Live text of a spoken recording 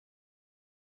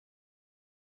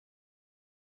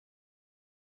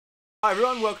Hi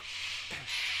everyone, welcome.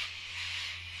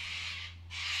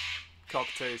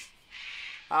 Cockatoos.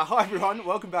 Hi everyone,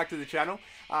 welcome back to the channel.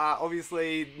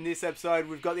 Obviously, in this episode,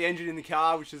 we've got the engine in the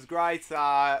car, which is great.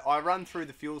 I run through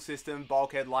the fuel system,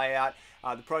 bulkhead layout,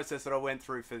 the process that I went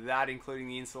through for that, including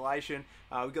the installation.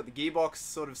 We've got the gearbox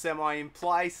sort of semi in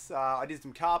place. I did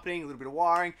some carpeting, a little bit of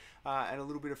wiring, and a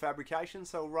little bit of fabrication.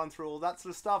 So we'll run through all that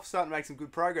sort of stuff, starting to make some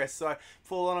good progress. So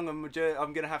before long, I'm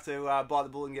going to have to bite the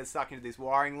bullet and get stuck into this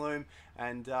wiring loom,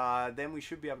 and then we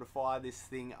should be able to fire this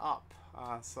thing up.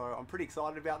 So I'm pretty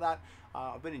excited about that.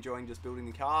 I've been enjoying just building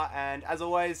the car, and as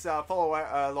always, follow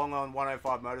along on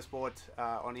 105 Motorsport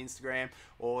on Instagram,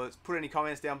 or put any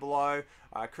comments down below.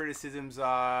 Criticisms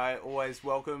are always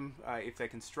welcome if they're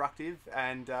constructive,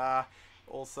 and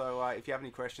also if you have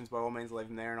any questions, by all means leave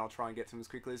them there and I'll try and get to them as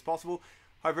quickly as possible.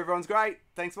 Hope everyone's great.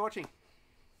 Thanks for watching.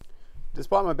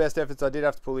 Despite my best efforts, I did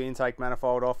have to pull the intake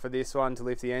manifold off for this one to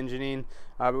lift the engine in,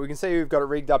 but we can see we've got it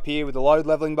rigged up here with the load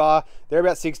leveling bar. They're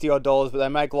about $60 odd, but they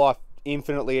make life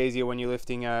infinitely easier when you're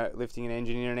lifting an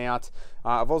engine in and out.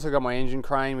 I've also got my engine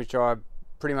crane, which I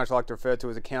pretty much like to refer to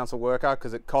as a council worker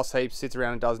because it costs heaps, sits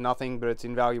around and does nothing, but it's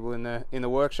invaluable in the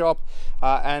workshop.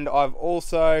 And I've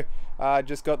also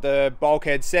just got the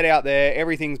bulkhead set out there.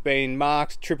 Everything's been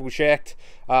marked, triple checked,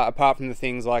 apart from the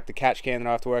things like the catch can that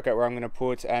I have to work out where I'm going to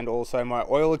put, and also my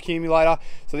oil accumulator.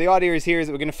 So the idea is that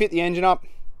we're going to fit the engine up.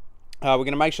 We're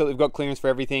going to make sure that we've got clearance for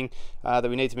everything that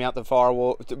we need to mount to the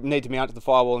firewall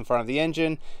in front of the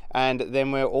engine, and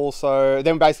then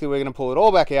basically we're going to pull it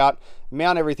all back out,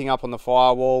 mount everything up on the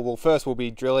firewall. We'll be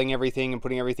drilling everything and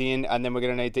putting everything in, and then we're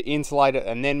going to need to insulate it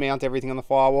and then mount everything on the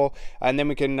firewall, and then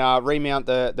we can remount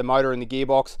the motor and the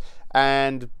gearbox.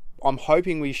 And I'm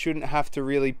hoping we shouldn't have to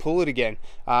really pull it again.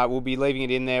 We'll be leaving it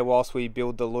in there whilst we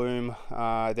build the loom,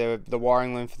 the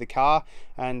wiring loom for the car,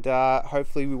 and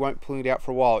hopefully we won't pull it out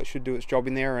for a while. It should do its job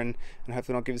in there and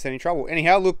hopefully not give us any trouble.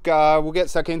 Anyhow, look, we'll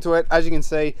get stuck into it. As you can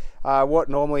see, what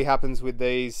normally happens with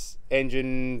these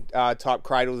engine type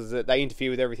cradles is that they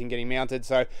interfere with everything getting mounted.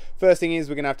 So first thing is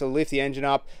we're going to have to lift the engine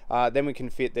up, then we can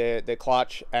fit the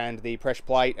clutch and the pressure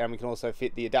plate, and we can also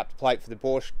fit the adapter plate for the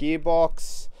Porsche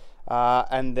gearbox.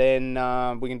 And then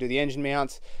we can do the engine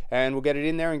mounts and we'll get it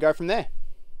in there and go from there.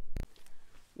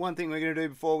 One thing we're going to do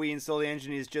before we install the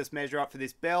engine is just measure up for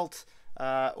this belt.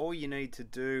 All you need to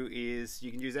do is, you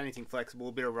can use anything flexible,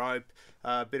 a bit of rope,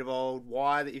 a bit of old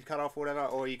wire that you've cut off or whatever,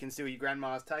 or you can steal your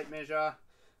grandma's tape measure.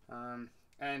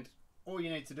 And all you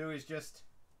need to do is just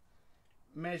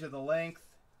measure the length.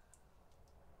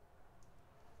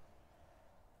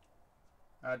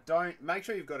 Make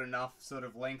sure you've got enough sort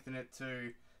of length in it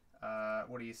to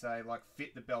like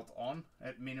fit the belt on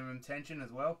at minimum tension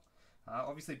as well.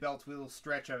 Obviously belts will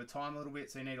stretch over time a little bit,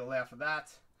 so you need to allow for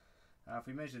that. If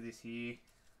we measure this here,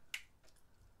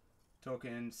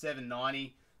 talking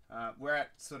 790, we're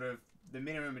at sort of the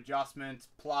minimum adjustment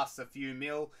plus a few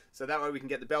mil, so that way we can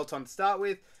get the belt on to start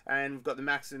with, and we've got the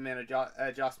maximum amount of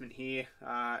adjustment here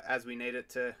as we need it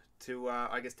to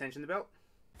I guess tension the belt.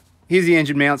 Here's the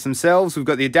engine mounts themselves. We've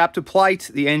got the adapter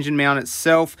plate, the engine mount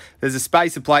itself. There's a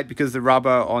spacer plate because the rubber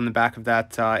on the back of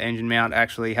that engine mount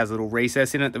actually has a little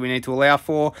recess in it that we need to allow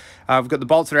for. We've got the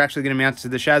bolts that are actually going to mount to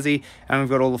the chassis, and we've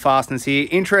got all the fasteners here.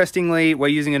 Interestingly, we're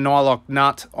using a nylock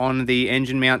nut on the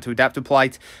engine mount to adapter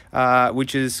plate,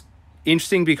 which is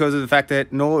interesting because of the fact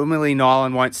that normally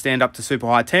nylon won't stand up to super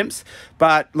high temps.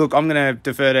 But look, I'm going to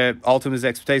defer to Ultima's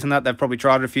expertise on that. They've probably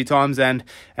tried it a few times and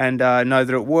know that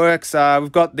it works.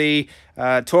 We've got the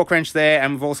torque wrench there,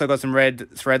 and we've also got some red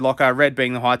thread locker, red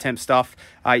being the high temp stuff.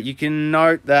 You can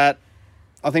note that,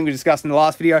 I think we discussed in the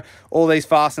last video, all these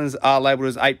fasteners are labelled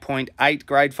as 8.8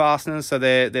 grade fasteners, so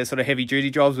they're sort of heavy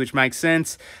duty jobs, which makes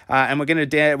sense. And we're going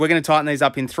to tighten these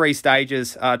up in 3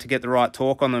 stages to get the right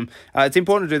torque on them. It's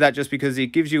important to do that just because it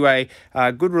gives you a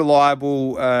good,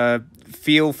 reliable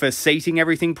feel for seating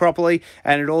everything properly,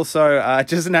 and it also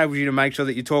just enables you to make sure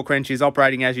that your torque wrench is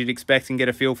operating as you'd expect and get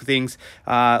a feel for things,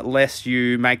 lest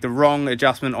you make the wrong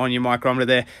adjustment on your micrometer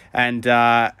there and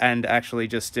actually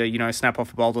just snap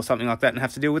off a bolt or something like that and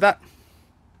have to deal with that.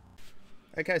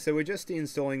 Okay, so we're just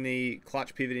installing the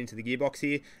clutch pivot into the gearbox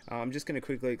here. I'm just going to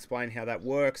quickly explain how that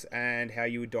works and how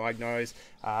you would diagnose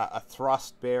a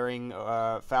thrust bearing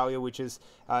failure, which is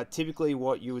typically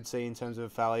what you would see in terms of a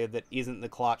failure that isn't the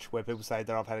clutch, where people say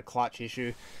that I've had a clutch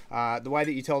issue. The way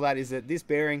that you tell that is that this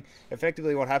bearing,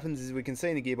 effectively what happens is, we can see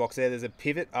in the gearbox there's a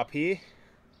pivot up here,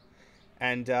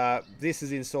 and this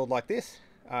is installed like this.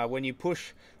 When you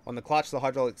push on the clutch, the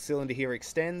hydraulic cylinder here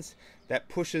extends. That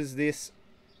pushes this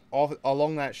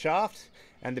along that shaft,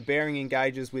 and the bearing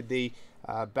engages with the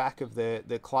back of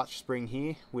the clutch spring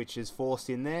here, which is forced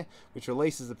in there, which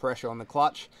releases the pressure on the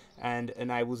clutch and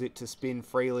enables it to spin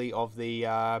freely of the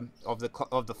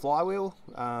flywheel,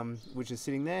 which is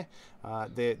sitting there.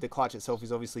 The clutch itself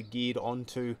is obviously geared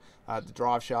onto the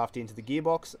drive shaft into the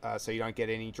gearbox, so you don't get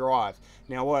any drive.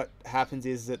 Now what happens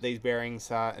is that these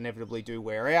bearings inevitably do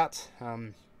wear out.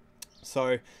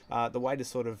 So the way to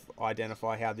sort of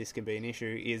identify how this can be an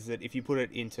issue is that if you put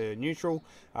it into neutral,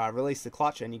 release the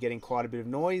clutch, and you're getting quite a bit of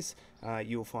noise,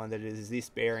 you'll find that it is this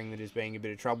bearing that is being a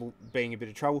bit of trouble.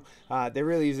 There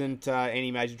really isn't any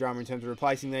major drama in terms of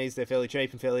replacing these. They're fairly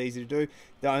cheap and fairly easy to do.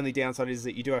 The only downside is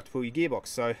that you do have to pull your gearbox,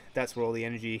 so that's where all the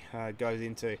energy goes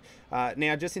into.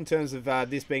 Now, just in terms of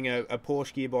this being a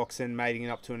Porsche gearbox and mating it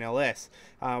up to an LS,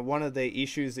 one of the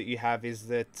issues that you have is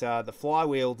that the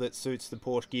flywheel that suits the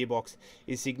Porsche gearbox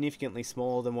is significantly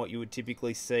smaller than what you would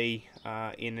typically see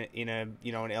in a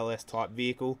an LS type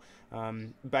vehicle.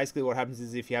 Basically what happens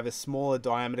is if you have a smaller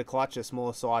diameter clutch, a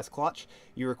smaller size clutch,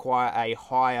 you require a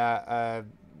higher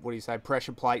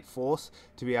pressure plate force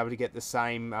to be able to get the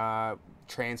same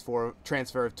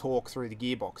transfer of torque through the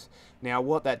gearbox. Now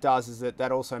what that does is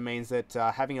that also means that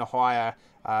having a higher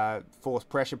force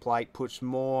pressure plate puts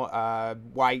more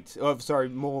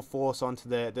more force onto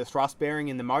the thrust bearing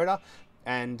in the motor,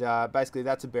 and basically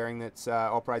that's a bearing that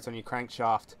operates on your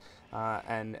crankshaft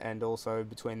and also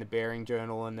between the bearing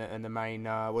journal and the main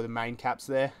the main caps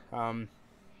there,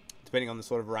 depending on the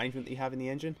sort of arrangement that you have in the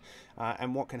engine.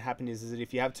 And what can happen is that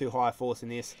if you have too high a force in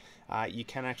this, you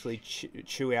can actually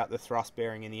chew out the thrust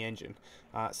bearing in the engine.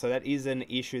 So that is an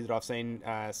issue that I've seen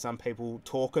some people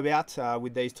talk about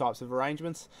with these types of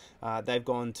arrangements. They've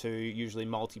gone to usually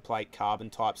multi-plate carbon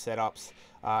type setups.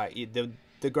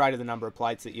 The greater the number of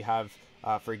plates that you have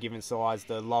for a given size,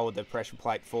 the lower the pressure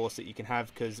plate force that you can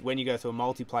have, because when you go to a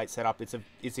multi-plate setup, it's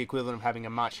the equivalent of having a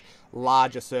much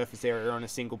larger surface area on a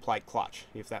single plate clutch,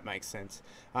 if that makes sense.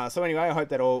 So anyway, I hope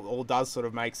that all does sort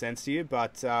of make sense to you,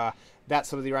 but that's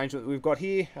sort of the arrangement that we've got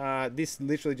here. This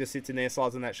literally just sits in there,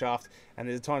 slides on that shaft, and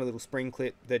there's a tiny little spring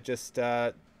clip that just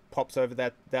pops over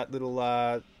that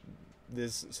little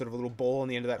there's sort of a little ball on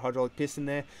the end of that hydraulic piston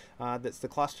there. That's the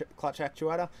clutch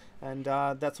actuator, and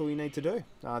that's all you need to do.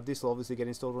 This will obviously get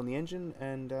installed on the engine,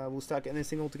 and we'll start getting this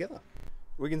thing all together.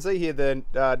 We can see here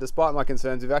that despite my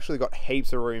concerns, we've actually got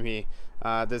heaps of room here.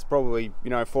 There's probably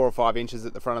 4 or 5 inches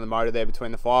at the front of the motor there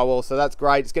between the firewalls, so that's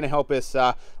great. It's going to help us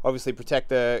obviously protect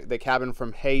the cabin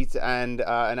from heat and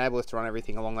enable us to run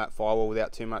everything along that firewall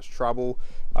without too much trouble.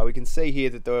 We can see here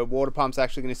that the water pump's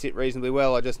actually going to sit reasonably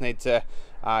well. I just need to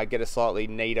get a slightly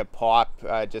neater pipe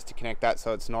just to connect that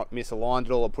so it's not misaligned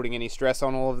at all or putting any stress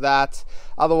on all of that.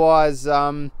 Otherwise,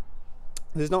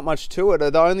 there's not much to it.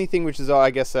 The only thing which is,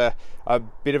 I guess, a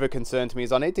bit of a concern to me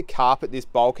is I need to carpet this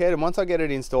bulkhead, and once I get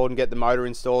it installed and get the motor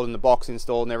installed and the box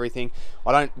installed and everything,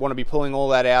 I don't want to be pulling all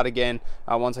that out again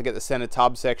once I get the center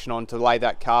tub section on to lay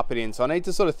that carpet in. So I need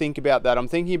to sort of think about that. I'm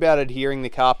thinking about adhering the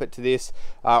carpet to this.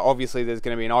 Obviously there's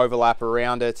going to be an overlap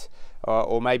around it,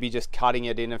 or maybe just cutting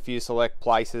it in a few select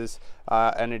places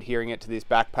and adhering it to this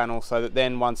back panel, so that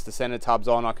then once the center tub's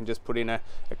on, I can just put in a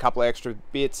couple of extra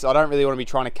bits. I don't really want to be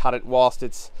trying to cut it whilst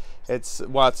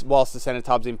whilst the center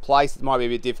tub's in place. It might be a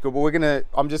bit difficult, but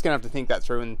I'm just gonna have to think that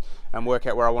through and work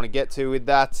out where I want to get to with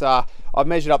that. I've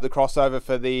measured up the crossover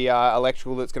for the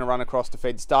electrical that's going to run across to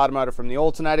feed the starter motor from the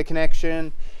alternator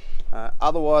connection.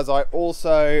 Otherwise, I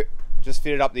also just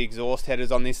fitted up the exhaust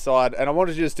headers on this side, and I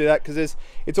wanted to just do that because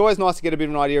it's always nice to get a bit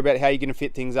of an idea about how you're going to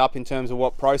fit things up in terms of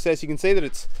what process. You can see that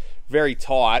it's very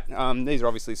tight. These are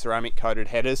obviously ceramic coated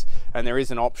headers, and there is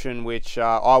an option which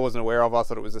I wasn't aware of. I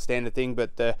thought it was a standard thing,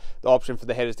 but the option for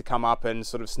the headers to come up and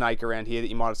sort of snake around here that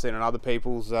you might have seen on other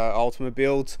people's Ultima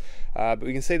builds. But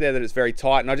we can see there that it's very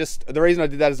tight, and the reason I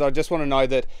did that is I just want to know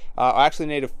that I actually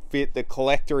need to fit the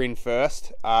collector in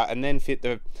first, and then fit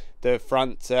the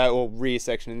front or rear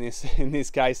section in this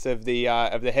case of the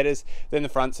headers, then the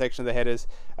front section of the headers,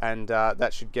 and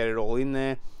that should get it all in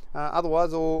there.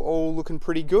 Otherwise, all looking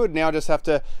pretty good. Now I just have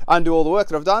to undo all the work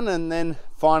that I've done and then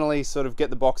finally sort of get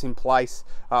the box in place.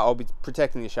 I'll be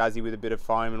protecting the chassis with a bit of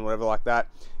foam and whatever like that.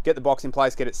 Get the box in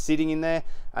place, get it sitting in there,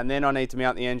 and then I need to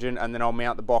mount the engine, and then I'll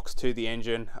mount the box to the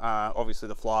engine. Obviously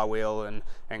the flywheel and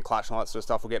clutch and all that sort of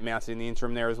stuff will get mounted in the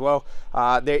interim there as well.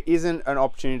 There isn't an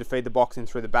opportunity to feed the box in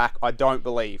through the back, I don't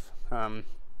believe.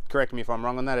 Correct me if I'm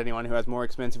wrong on that, anyone who has more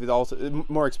experience with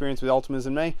Ultimas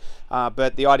than me,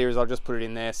 but the idea is I'll just put it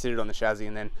in there, sit it on the chassis,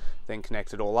 and then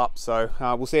connect it all up. So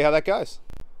we'll see how that goes.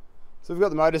 So we've got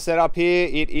the motor set up here.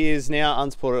 It is now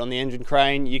unsupported on the engine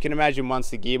crane. You can imagine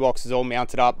once the gearbox is all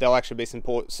mounted up, there'll actually be some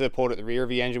support at the rear of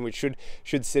the engine, which should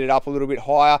sit it up a little bit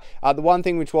higher. The one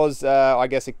thing which was, I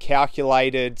guess, a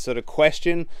calculated sort of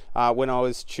question when I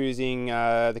was choosing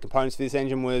the components for this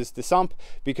engine was the sump,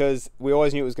 because we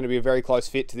always knew it was going to be a very close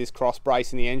fit to this cross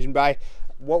brace in the engine bay.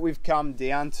 What we've come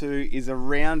down to is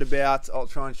around about, I'll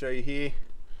try and show you here,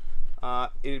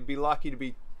 it'd be lucky to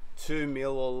be 2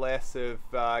 mil or less of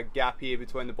gap here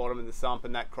between the bottom of the sump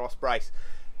and that cross brace.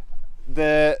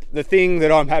 The thing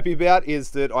that I'm happy about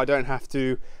is that I don't have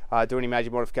to do any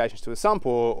major modifications to a sump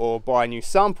or buy a new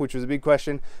sump, which was a big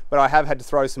question, but I have had to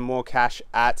throw some more cash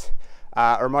at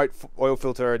a remote oil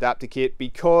filter adapter kit,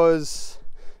 because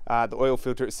the oil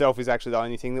filter itself is actually the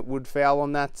only thing that would foul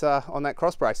on that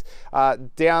cross brace.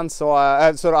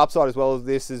 Downside, sort of upside as well as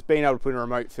this, is being able to put in a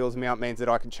remote filter mount means that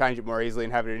I can change it more easily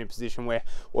and have it in a position where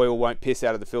oil won't piss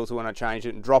out of the filter when I change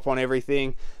it and drop on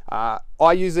everything.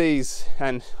 I use these,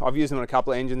 and I've used them on a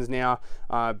couple of engines now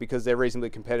because they're reasonably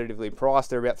competitively priced.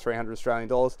 They're about 300 Australian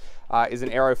dollars. Is an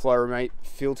Aeroflow remote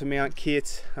filter mount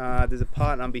kit. There's a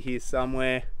part number here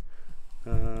somewhere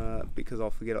because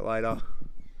I'll forget it later.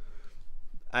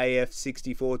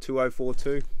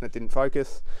 AF642042, that didn't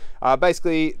focus.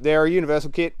 Basically, they're a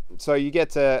universal kit, so you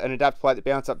get an adapter plate that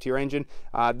bounces up to your engine.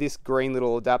 This green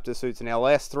little adapter suits an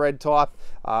LS thread type,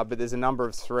 but there's a number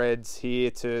of threads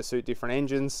here to suit different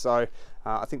engines, so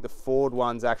I think the Ford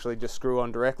ones actually just screw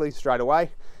on directly straight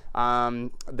away.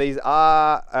 These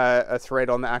are a thread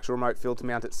on the actual remote filter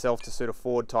mount itself to suit a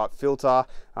Ford type filter,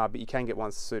 but you can get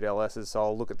ones to suit LS's, so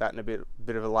I'll look at that in a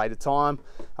bit of a later time.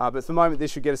 But for the moment,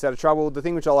 this should get us out of trouble. The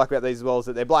thing which I like about these as well is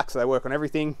that they're black, so they work on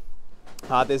everything.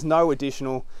 There's no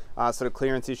additional sort of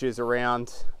clearance issues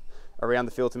around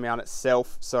the filter mount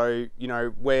itself, so you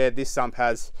know where this sump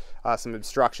has some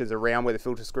obstructions around where the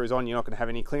filter screws on, you're not going to have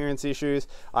any clearance issues.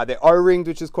 They're O-ringed,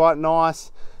 which is quite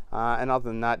nice. And other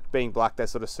than that, being black, they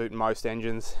sort of suit most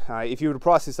engines. If you were to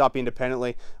price this up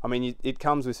independently, I mean, it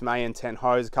comes with some AN10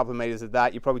 hose, a couple of meters of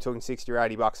that. You're probably talking 60 or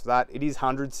 80 bucks for that. It is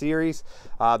 100 series.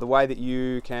 The way that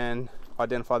you can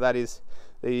identify that is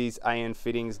these AN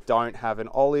fittings don't have an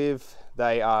olive.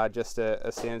 They are just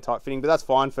a standard type fitting, but that's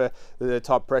fine for the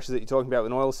type of pressure that you're talking about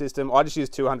with an oil system. I just use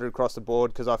 200 across the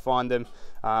board because I find them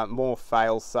more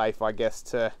fail safe, I guess,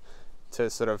 to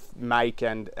sort of make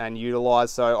and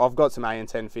utilize. So I've got some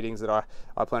AN10 fittings that I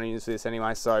plan to use for this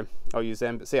anyway, so I'll use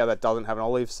them. But see how that doesn't have an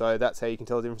olive, so that's how you can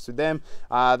tell the difference with them.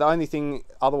 The only thing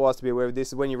otherwise to be aware of this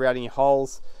is when you're routing your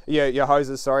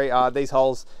hoses, sorry, these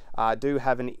holes do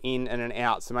have an in and an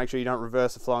out, so make sure you don't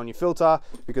reverse the flow on your filter,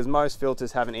 because most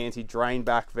filters have an anti-drain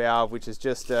back valve, which is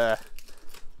just a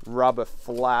rubber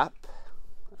flap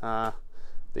that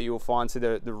you'll find. So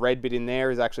the red bit in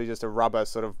there is actually just a rubber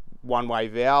sort of one-way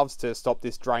valves to stop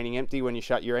this draining empty when you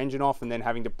shut your engine off and then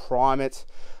having to prime it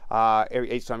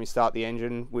each time you start the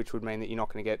engine, which would mean that you're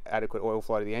not going to get adequate oil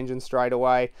flow to the engine straight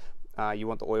away. You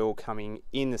want the oil coming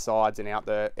in the sides and out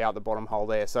the bottom hole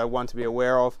there. So one to be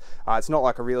aware of. It's not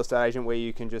like a real estate agent where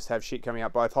you can just have shit coming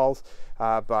out both holes,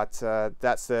 but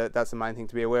that's the main thing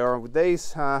to be aware of with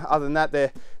these. Other than that,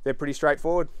 they're pretty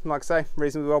straightforward. Like I say,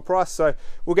 reasonably well priced. So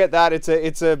we'll get that. It's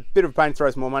a bit of a pain to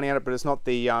throw some more money at it, but it's not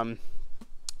the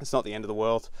end of the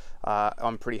world.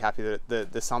 I'm pretty happy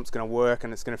that the sump's going to work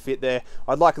and it's going to fit there.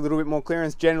 I'd like a little bit more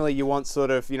clearance. Generally, you want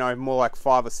sort of, more like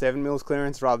 5 or 7 mils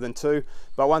clearance rather than 2.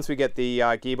 But once we get the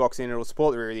gearbox in, it'll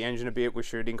support the rear of the engine a bit. We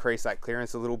should increase that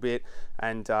clearance a little bit,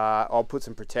 and I'll put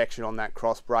some protection on that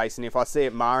cross brace. And if I see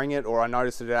it marring it, or I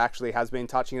notice that it actually has been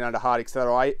touching it under hard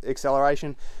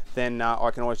acceleration, then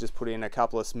I can always just put in a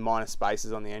couple of minor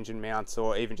spaces on the engine mounts,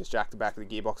 or even just jack the back of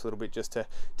the gearbox a little bit just to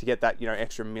get that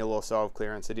extra mil or so of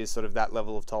clearance. It is sort of that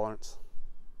level of tolerance.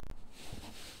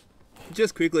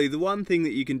 Just quickly, the one thing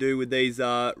that you can do with these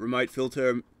remote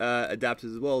filter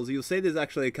adapters as well is you'll see there's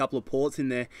actually a couple of ports in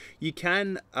there. You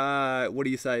can,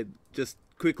 just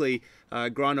quickly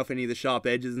grind off any of the sharp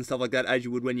edges and stuff like that, as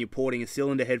you would when you're porting a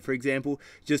cylinder head, for example,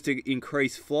 just to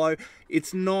increase flow.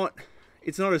 It's not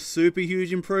a super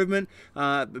huge improvement,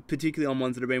 particularly on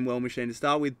ones that have been well machined to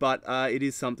start with, but it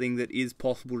is something that is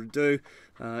possible to do.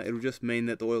 It'll just mean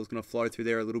that the oil is going to flow through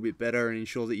there a little bit better and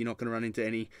ensure that you're not going to run into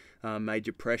any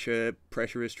major pressure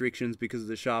restrictions because of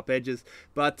the sharp edges.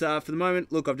 But for the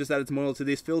moment, look, I've just added some oil to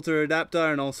this filter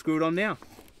adapter and I'll screw it on now.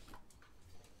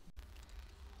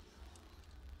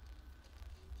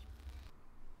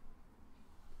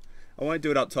 I won't do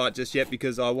it up tight just yet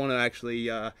because I want to actually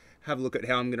have a look at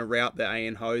how I'm going to route the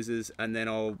AN hoses, and then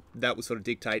that will sort of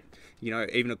dictate,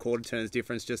 even a quarter turns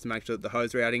difference, just to make sure that the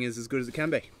hose routing is as good as it can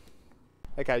be.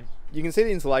 Okay, you can see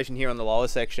the insulation here on the lower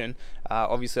section.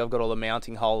 Obviously I've got all the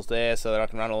mounting holes there so that I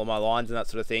can run all of my lines and that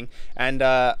sort of thing. And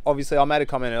obviously I made a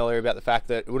comment earlier about the fact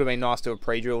that it would have been nice to have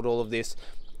pre-drilled all of this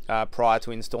prior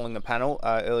to installing the panel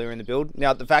earlier in the build.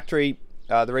 Now at the factory,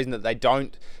 the reason that they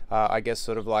don't, I guess,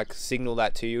 sort of like signal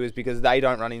that to you is because they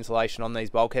don't run insulation on these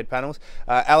bulkhead panels.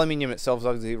 Aluminium itself is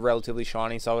obviously relatively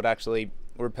shiny, so it actually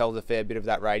repels a fair bit of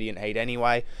that radiant heat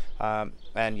anyway,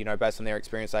 and you know, based on their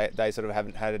experience, they sort of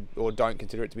haven't had or don't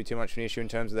consider it to be too much of an issue in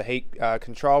terms of the heat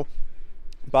control.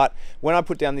 But when I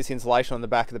put down this insulation on the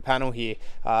back of the panel here,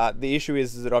 the issue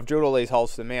is that I've drilled all these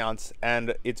holes for the mounts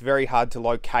and it's very hard to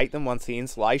locate them once the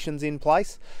insulation's in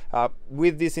place.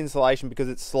 With this insulation, because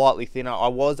it's slightly thinner, I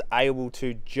was able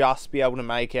to just be able to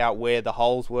make out where the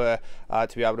holes were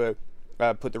to be able to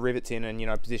put the rivets in and, you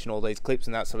know, position all these clips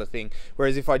and that sort of thing.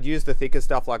 Whereas if I'd used the thicker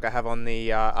stuff like I have on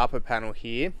the upper panel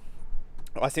here,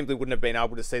 I simply wouldn't have been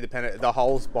able to see the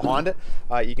holes behind it.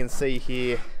 You can see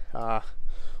here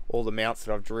all the mounts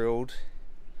that I've drilled.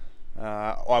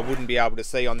 I wouldn't be able to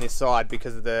see on this side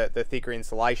because of the thicker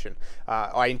insulation.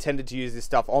 I intended to use this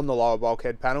stuff on the lower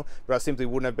bulkhead panel, but I simply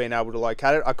wouldn't have been able to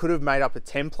locate it. I could have made up a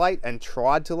template and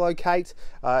tried to locate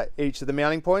each of the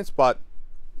mounting points, but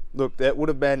look, that would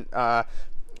have been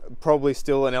probably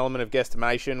still an element of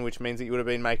guesstimation, which means that you would have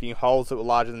been making holes that were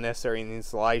larger than necessary in the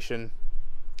insulation,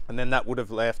 and then that would have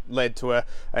led to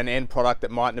an end product that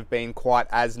mightn't have been quite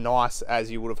as nice as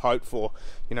you would have hoped for.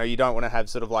 You know, you don't want to have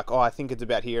sort of like, oh, I think it's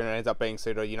about here, and it ends up being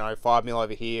sort of, you know, 5 mil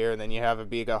over here, and then you have a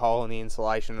bigger hole in the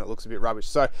insulation and it looks a bit rubbish.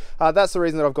 So that's the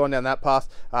reason that I've gone down that path.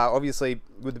 Obviously,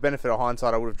 with the benefit of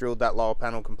hindsight, I would have drilled that lower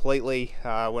panel completely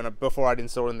before I'd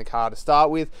installed it in the car to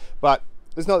start with, but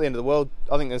it's not the end of the world.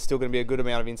 I think there's still going to be a good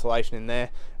amount of insulation in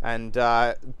there, and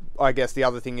I guess the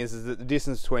other thing is that the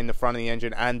distance between the front of the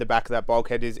engine and the back of that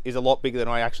bulkhead is a lot bigger than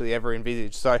I actually ever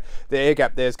envisaged, so the air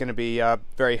gap there is going to be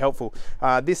very helpful.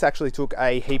 This actually took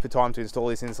a heap of time to install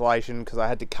this insulation because I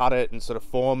had to cut it and sort of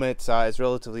form it. It's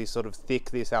relatively sort of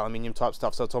thick, this aluminium type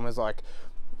stuff, so it's almost like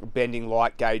bending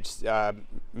light gauge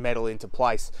metal into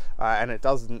place, and it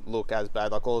doesn't look as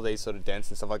bad. Like all of these sort of dents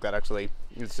and stuff like that, actually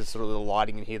it's just sort of the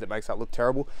lighting in here that makes that look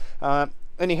terrible.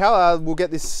 Anyhow, we'll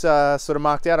get this sort of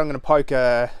marked out. I'm going to poke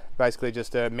basically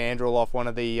just a mandrel off one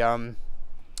of the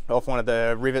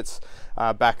rivets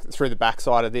back through the back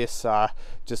side of this,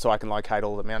 just so I can locate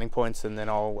all the mounting points, and then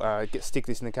I'll stick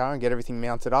this in the car and get everything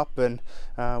mounted up, and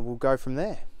we'll go from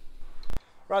there.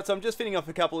 Right, so I'm just fitting off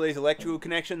a couple of these electrical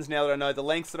connections now that I know the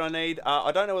lengths that I need.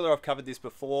 I don't know whether I've covered this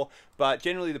before, but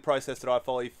generally the process that I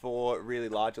follow for really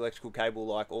large electrical cable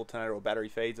like alternator or battery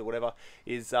feeds or whatever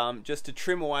is just to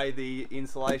trim away the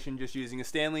insulation just using a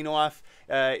Stanley knife.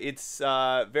 It's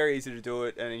very easy to do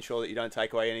it and ensure that you don't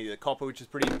take away any of the copper, which is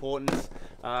pretty important.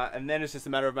 And then it's just a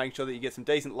matter of making sure that you get some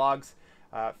decent lugs,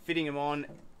 fitting them on,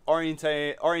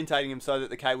 orientating them so that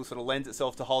the cable sort of lends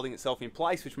itself to holding itself in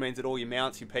place, which means that all your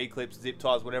mounts, your P-clips, zip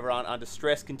ties, whatever, aren't under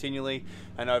stress continually,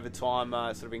 and over time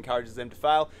sort of encourages them to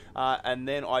fail. And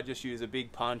then I just use a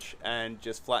big punch and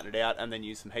just flatten it out, and then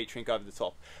use some heat shrink over the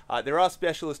top. There are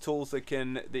specialist tools that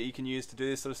you can use to do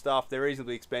this sort of stuff. They're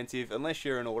reasonably expensive unless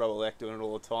you're an auto elect doing it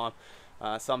all the time.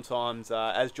 Sometimes,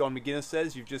 as John McGuinness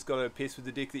says, you've just got to piss with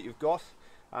the dick that you've got.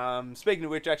 Speaking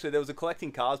of which, actually, there was a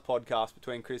Collecting Cars podcast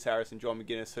between Chris Harris and John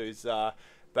McGuinness, who's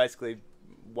basically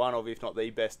one of, if not the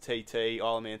best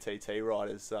Isle of Man TT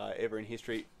riders ever in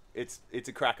history. It's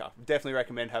a cracker. Definitely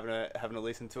recommend having a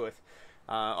listen to it.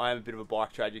 I am a bit of a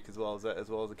bike tragic as well as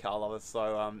a car lover,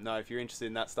 so no, if you're interested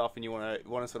in that stuff and you want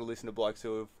to sort of listen to blokes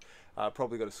who have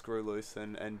probably got a screw loose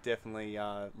and definitely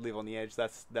live on the edge,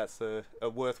 that's a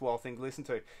worthwhile thing to listen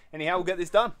to. Anyhow, we'll get this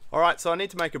done. Alright, so I need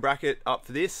to make a bracket up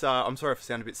for this. I'm sorry if I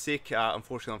sound a bit sick.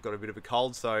 Unfortunately, I've got a bit of a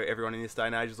cold, so everyone in this day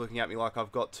and age is looking at me like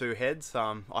I've got two heads.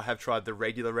 I have tried the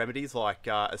regular remedies like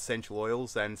essential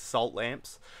oils and salt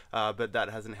lamps, but that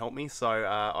hasn't helped me, so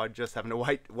I'm just having to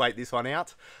wait this one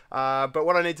out. But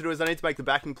what I need to do is I need to make the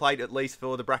backing plate, at least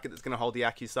for the bracket that's going to hold the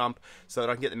AccuSump, so that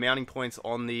I can get the mounting points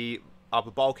on the upper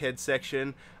bulkhead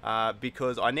section,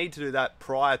 because I need to do that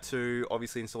prior to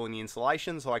obviously installing the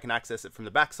insulation, so I can access it from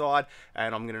the backside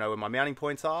and I'm going to know where my mounting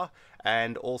points are,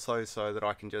 and also so that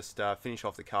I can just finish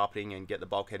off the carpeting and get the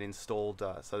bulkhead installed,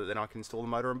 so that then I can install the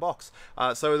motor and box.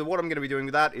 So what I'm going to be doing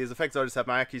with that is effectively I just have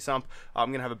my AccuSump.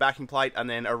 I'm going to have a backing plate and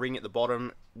then a ring at the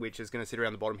bottom which is going to sit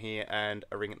around the bottom here, and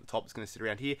a ring at the top is going to sit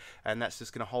around here, and that's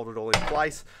just going to hold it all in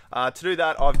place. To do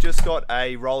that, I've just got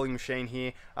a rolling machine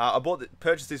here. I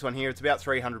purchased this one here. It's about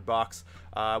 $300.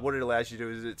 What it allows you to do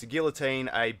is it's a guillotine,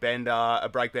 a bender, a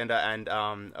brake bender, and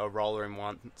a roller in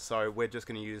one. So we're just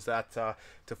going to use that to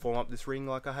form up this ring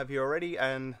like I have here already,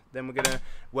 and then we're going to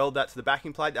weld that to the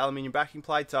backing plate, the aluminium backing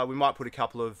plate. We might put a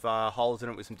couple of holes in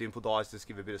it with some dimple dies, just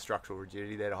give a bit of structural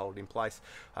rigidity there to hold it in place,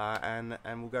 and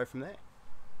we'll go from there.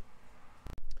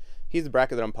 Here's the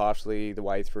bracket that I'm partially the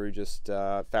way through just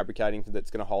fabricating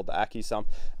that's going to hold the Accu sump.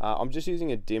 I'm just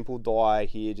using a dimple die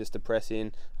here just to press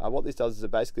in. What this does is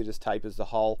it basically just tapers the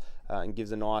hull and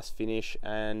gives a nice finish,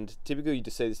 and typically you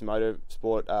just see this in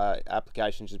motorsport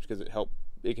applications just because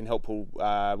it can help pull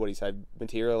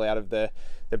material out of the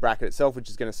bracket itself, which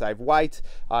is going to save weight.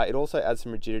 It also adds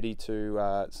some rigidity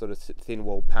to sort of thin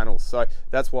wall panels, so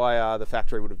that's why the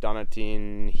factory would have done it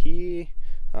in here.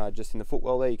 Just in the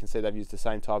footwell there, you can see they've used the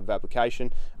same type of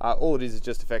application. All it is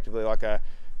just effectively like a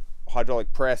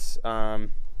hydraulic press,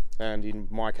 and in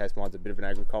my case mine's a bit of an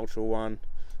agricultural one.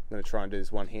 I'm going to try and do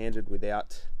this one-handed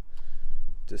without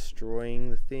destroying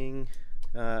the thing,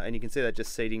 and you can see that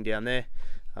just seating down there.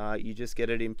 You just get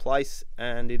it in place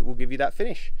and it will give you that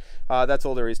finish. That's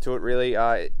all there is to it really.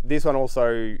 This one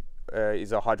also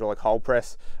is a hydraulic hole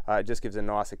press. It just gives a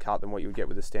nicer cut than what you would get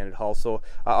with a standard hole saw.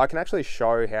 I can actually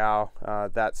show how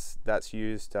that's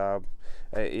used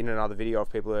in another video if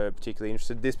people are particularly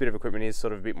interested. This bit of equipment is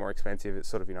sort of a bit more expensive. It's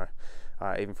sort of, you know,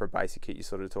 even for a basic kit you're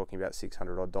sort of talking about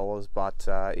 $600 odd,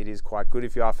 but it is quite good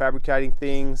if you are fabricating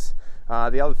things.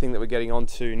 The other thing that we're getting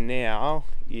onto now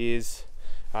is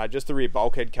just the rear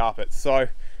bulkhead carpet. So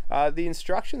the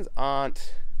instructions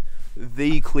aren't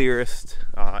the clearest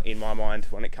in my mind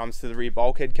when it comes to the rear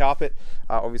bulkhead carpet.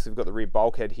 Obviously we've got the rear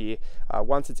bulkhead here.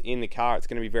 Once it's in the car, it's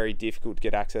going to be very difficult to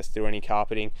get access to any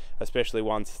carpeting, especially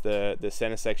once the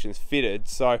center section is fitted.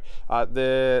 So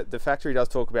the factory does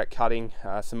talk about cutting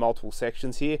some multiple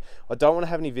sections here. I don't want to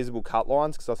have any visible cut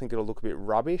lines because I think it'll look a bit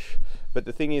rubbish, but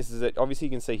the thing is that obviously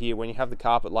you can see here when you have the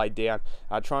carpet laid down,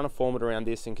 trying to form it around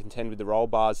this and contend with the roll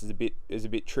bars is a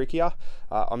bit trickier.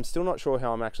 I'm still not sure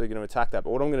how I'm actually going to attack that,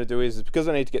 but what I'm going to do is because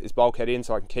I need to get this bulkhead in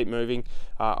so I can keep moving,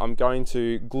 I'm going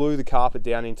to glue the carpet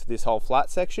down into this whole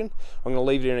flat section. I'm going to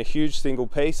leave it in a huge single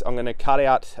piece. I'm going to cut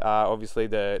out obviously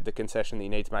the concession that you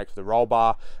need to make for the roll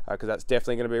bar, because that's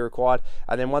definitely going to be required.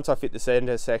 And then once I fit the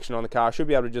center section on the car, I should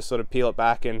be able to just sort of peel it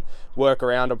back and work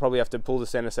around. I'll probably have to pull the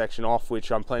center section off,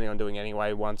 which I'm planning on doing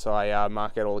anyway once I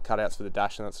mark out all the cutouts for the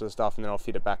dash and that sort of stuff, and then I'll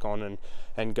fit it back on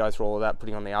and go through all of that,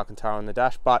 putting on the Alcantara on the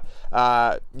dash. But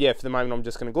yeah, for the moment I'm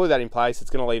just going to glue that in place.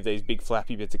 It's going to leave these big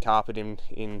flappy bits of carpet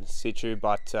in situ,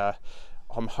 but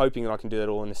I'm hoping that I can do that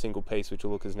all in a single piece, which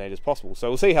will look as neat as possible. So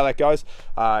we'll see how that goes.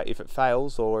 If it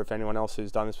fails, or if anyone else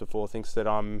who's done this before thinks that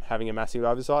I'm having a massive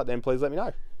oversight, then please let me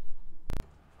know.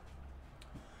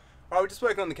 Alright, we're just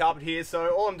working on the carpet here,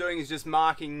 so all I'm doing is just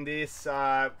marking this.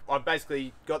 I've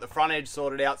basically got the front edge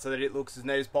sorted out so that it looks as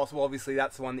neat as possible. Obviously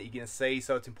that's the one that you're going to see,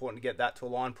 so it's important to get that to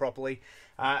align properly.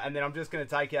 And then I'm just going to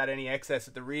take out any excess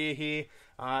at the rear here.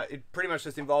 It pretty much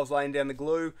just involves laying down the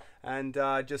glue and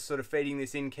just sort of feeding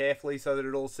this in carefully so that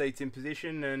it all seats in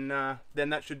position, and then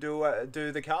that should do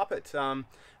the carpet.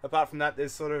 Apart from that,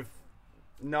 there's sort of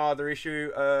no other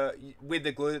issue. With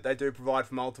the glue that they do provide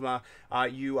from Ultima,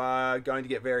 you are going to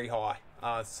get very high.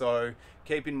 So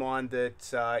keep in mind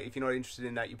that if you're not interested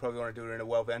in that, you probably want to do it in a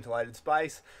well-ventilated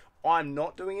space. I'm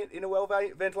not doing it in a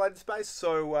well-ventilated space,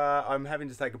 so I'm having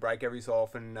to take a break every so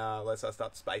often unless I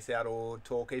start to space out or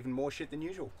talk even more shit than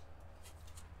usual.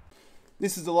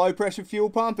 This is a low pressure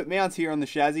fuel pump. It mounts here on the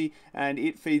chassis and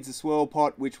it feeds the swirl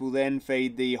pot, which will then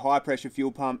feed the high pressure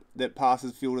fuel pump that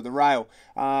passes fuel to the rail.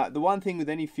 The one thing with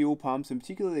any fuel pumps, and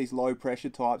particularly these low pressure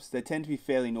types, they tend to be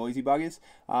fairly noisy buggers.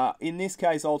 In this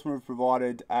case, Ultima have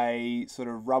provided a sort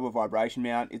of rubber vibration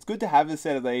mount. It's good to have a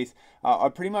set of these. I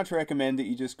pretty much recommend that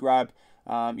you just grab,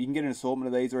 you can get an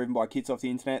assortment of these or even buy kits off the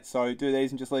internet, so do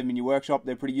these and just leave them in your workshop.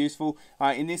 They're pretty useful.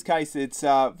 In this case, it's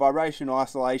vibration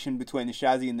isolation between the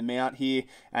chassis and the mount here,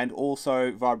 and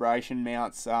also vibration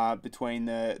mounts between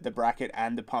the bracket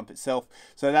and the pump itself.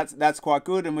 So that's quite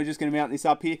good, and we're just going to mount this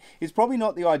up here. It's probably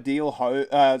not the ideal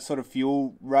sort of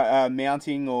fuel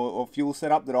mounting or fuel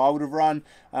setup that I would have run,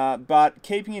 but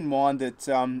keeping in mind that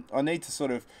I need to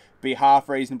sort of be half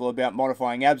reasonable about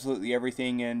modifying absolutely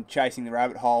everything and chasing the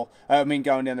rabbit hole. Going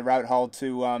down the rabbit hole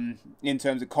to in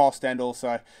terms of cost, and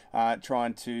also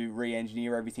trying to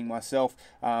re-engineer everything myself.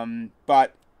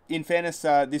 But in fairness,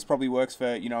 this probably works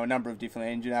for, you know, a number of different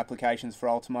engine applications for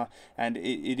Ultima, and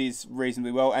it is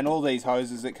reasonably well. And all these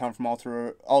hoses that come from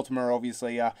Ultima are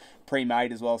obviously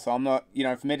pre-made as well. So I'm not, you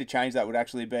know, for me to change that would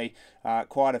actually be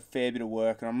quite a fair bit of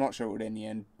work, and I'm not sure it would in the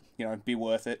end, you know, be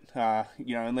worth it.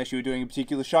 You know, unless you were doing a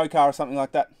particular show car or something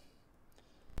like that.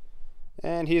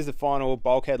 And here's the final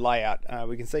bulkhead layout.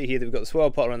 We can see here that we've got the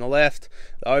swirl pot on the left,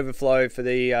 the overflow for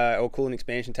the or coolant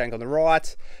expansion tank on the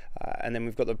right, and then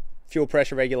we've got the fuel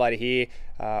pressure regulator here.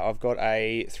 I've got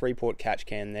a 3-port catch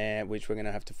can there, which we're going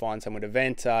to have to find somewhere to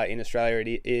vent. In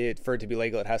Australia, for it to be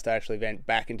legal, it has to actually vent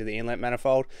back into the inlet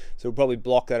manifold. So we'll probably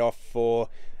block that off for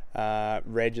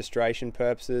registration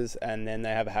purposes, and then they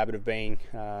have a habit of being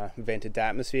vented to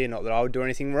atmosphere. Not that I would do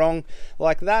anything wrong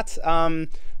like that.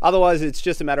 Otherwise, it's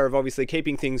just a matter of obviously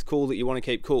keeping things cool that you want to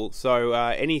keep cool. So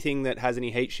anything that has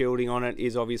any heat shielding on it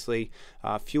is obviously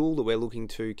fuel that we're looking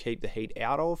to keep the heat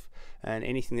out of, and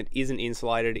anything that isn't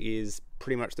insulated is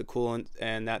pretty much the coolant,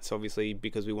 and that's obviously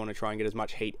because we want to try and get as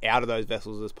much heat out of those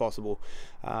vessels as possible.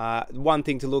 One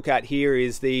thing to look at here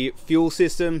is the fuel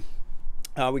system.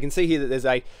 We can see here that there's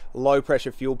a low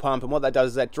pressure fuel pump, and what that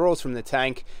does is that draws from the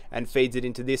tank and feeds it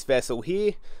into this vessel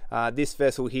here. This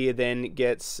vessel here then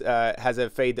has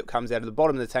a feed that comes out of the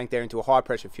bottom of the tank there into a high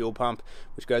pressure fuel pump,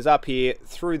 which goes up here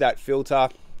through that filter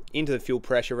into the fuel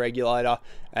pressure regulator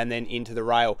and then into the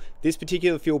rail. This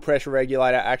particular fuel pressure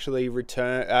regulator actually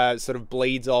sort of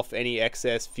bleeds off any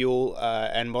excess fuel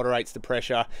and moderates the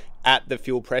pressure at the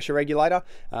fuel pressure regulator,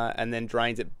 and then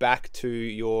drains it back to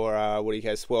your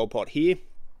swirl pot here,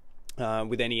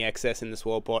 with any excess in the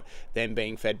swirl pot then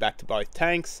being fed back to both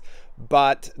tanks.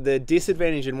 But the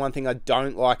disadvantage, and one thing I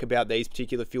don't like about these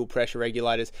particular fuel pressure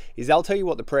regulators, is they'll tell you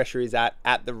what the pressure is at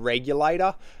the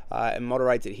regulator, and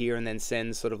moderates it here and then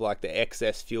sends sort of like the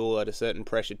excess fuel at a certain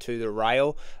pressure to the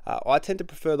rail. I tend to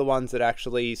prefer the ones that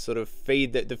actually sort of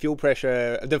feed the fuel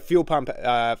pressure. The fuel pump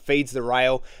feeds the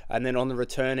rail, and then on the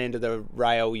return end of the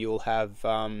rail you'll have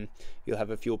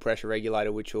a fuel pressure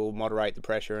regulator which will moderate the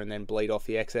pressure and then bleed off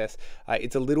the excess.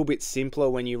 It's a little bit simpler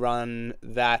when you run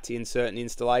that in certain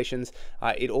installations.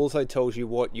 It also tells you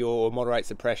what moderates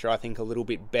the pressure, I think, a little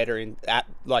bit better in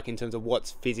terms of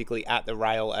what's physically at the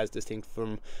rail as distinct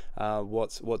from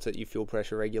what's at your fuel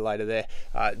pressure regulator there.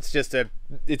 It's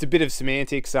a bit of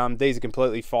semantics. These are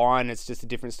completely fine. It's just a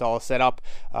different style of setup.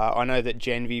 I know that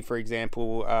Genvi, for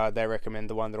example, they recommend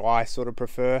the one that I sort of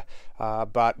prefer,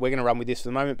 but we're going to run with this for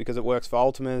the moment because it works for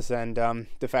Ultimas, and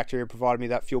the factory provided me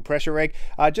that fuel pressure reg.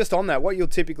 Just on that, what you'll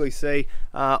typically see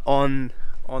on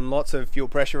lots of fuel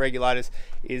pressure regulators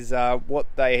is what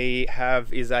they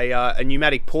have is a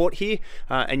pneumatic port here,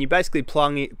 and you basically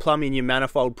plumb in your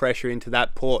manifold pressure into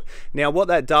that port. Now what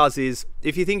that does is,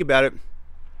 if you think about it,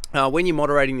 when you're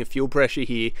moderating the fuel pressure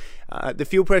here, the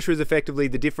fuel pressure is effectively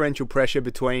the differential pressure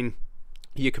between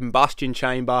your combustion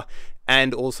chamber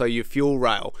and also your fuel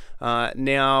rail.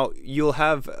 Now you'll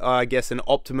have, I guess, an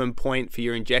optimum point for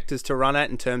your injectors to run at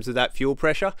in terms of that fuel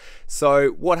pressure. So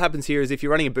what happens here is, if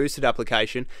you're running a boosted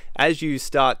application, as you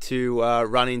start to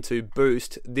run into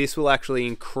boost, this will actually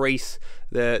increase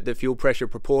the fuel pressure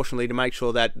proportionally to make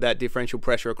sure that that differential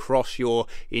pressure across your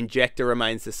injector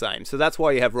remains the same. So that's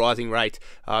why you have rising rate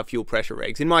fuel pressure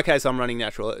regs. In my case, I'm running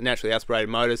naturally aspirated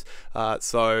motors,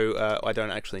 so I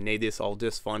don't actually need this. I'll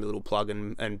just find a little plug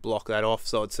and block that off,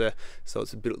 so it's a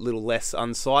little less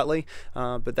unsightly.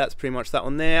 But that's pretty much that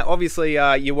one there. Obviously,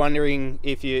 you're wondering,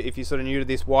 if you're sort of new to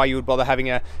this, why you would bother having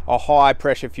a high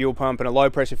pressure fuel pump and a low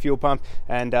pressure fuel pump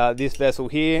and this vessel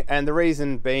here. And the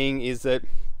reason being is that,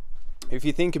 if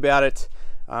you think about it,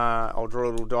 I'll draw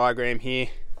a little diagram here.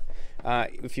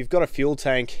 If you've got a fuel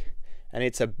tank and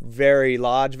it's a very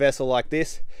large vessel like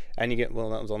this, and you get, well,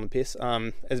 that was on the piss,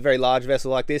 it's a very large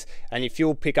vessel like this, and your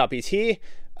fuel pickup is here,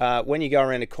 when you go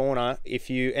around a corner, if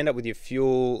you end up with your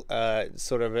fuel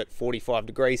sort of at 45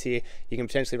 degrees here, you can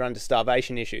potentially run into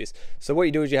starvation issues. So what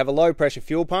you do is you have a low pressure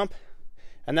fuel pump,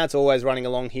 and that's always running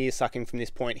along here, sucking from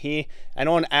this point here, and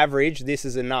on average this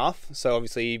is enough. So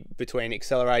obviously between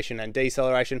acceleration and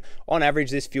deceleration, on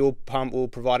average this fuel pump will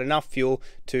provide enough fuel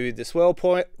to the swirl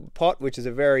pot, which is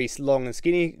a very long and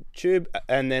skinny tube.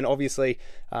 And then obviously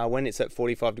when it's at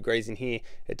 45 degrees in here,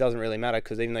 it doesn't really matter,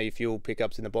 because even though your fuel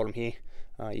pickup's in the bottom here,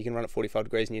 you can run at 45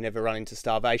 degrees and you never run into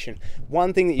starvation.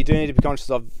 One thing that you do need to be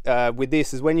conscious of with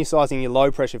this is, when you're sizing your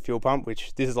low pressure fuel pump,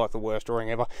 which this is like the worst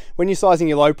drawing ever, when you're sizing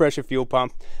your low pressure fuel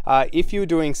pump, if you're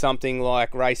doing something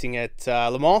like racing at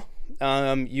Le Mans,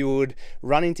 you would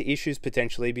run into issues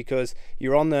potentially because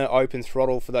you're on the open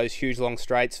throttle for those huge long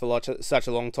straights for such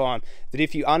a long time, that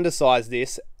if you undersize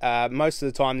this, most of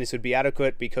the time this would be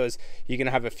adequate because you're going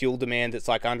to have a fuel demand that's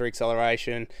like under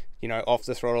acceleration, you know, off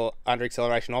the throttle, under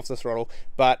acceleration, off the throttle.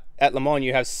 But at Le Mans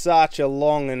you have such a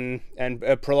long and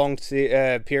a prolonged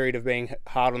period of being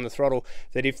hard on the throttle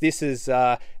that if this is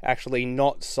actually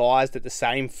not sized at the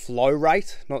same flow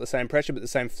rate, not the same pressure but the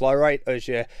same flow rate as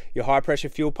your high pressure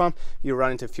fuel pump, you'll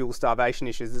run into fuel starvation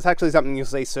issues. It's actually something you'll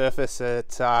see surface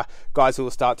at guys who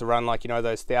will start to run, like, you know,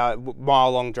 those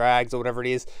mile long drags or whatever it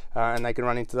is, and they can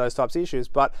run into those types of issues.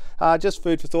 But just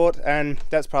food for thought, and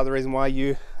that's part of the reason why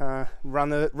you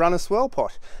run a swirl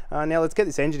pot. Now let's get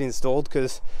this engine installed,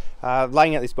 because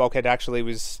laying out this bulkhead actually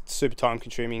was super time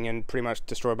consuming and pretty much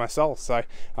destroyed my soul. So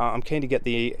I'm keen to get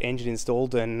the engine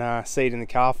installed and see it in the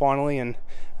car finally, and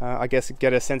I guess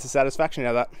get a sense of satisfaction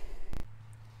out of that.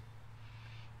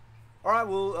 Alright,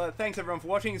 well, thanks everyone for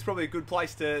watching. It's probably a good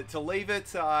place to leave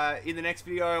it. In the next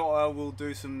video I will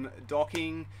do some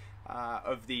docking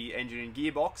of the engine and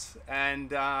gearbox, and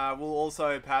we'll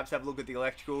also perhaps have a look at the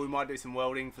electrical. We might do some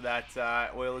welding for that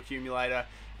oil accumulator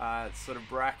sort of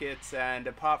brackets, and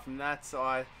apart from that,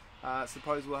 I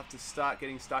suppose we'll have to start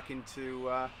getting stuck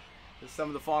into some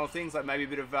of the final things, like maybe a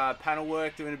bit of panel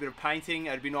work, doing a bit of painting.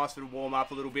 It'd be nice to warm up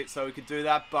a little bit so we could do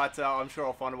that, but I'm sure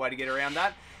I'll find a way to get around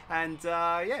that. And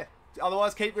yeah,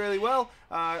 otherwise keep really well.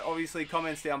 Obviously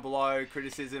comments down below,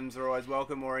 criticisms are always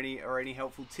welcome, or any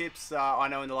helpful tips. I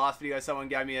know in the last video someone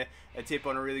gave me a tip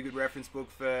on a really good reference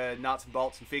book for nuts and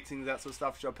bolts and fixings, that sort of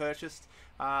stuff, which I purchased.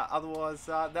 Otherwise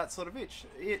that's sort of it.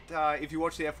 If you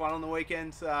watch the F1 on the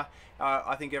weekend,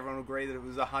 I think everyone will agree that it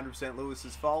was 100%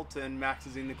 Lewis's fault and Max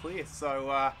is in the clear.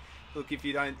 So look, if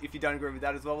you don't agree with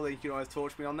that as well, then you can always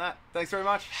torch me on that. Thanks very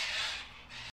much.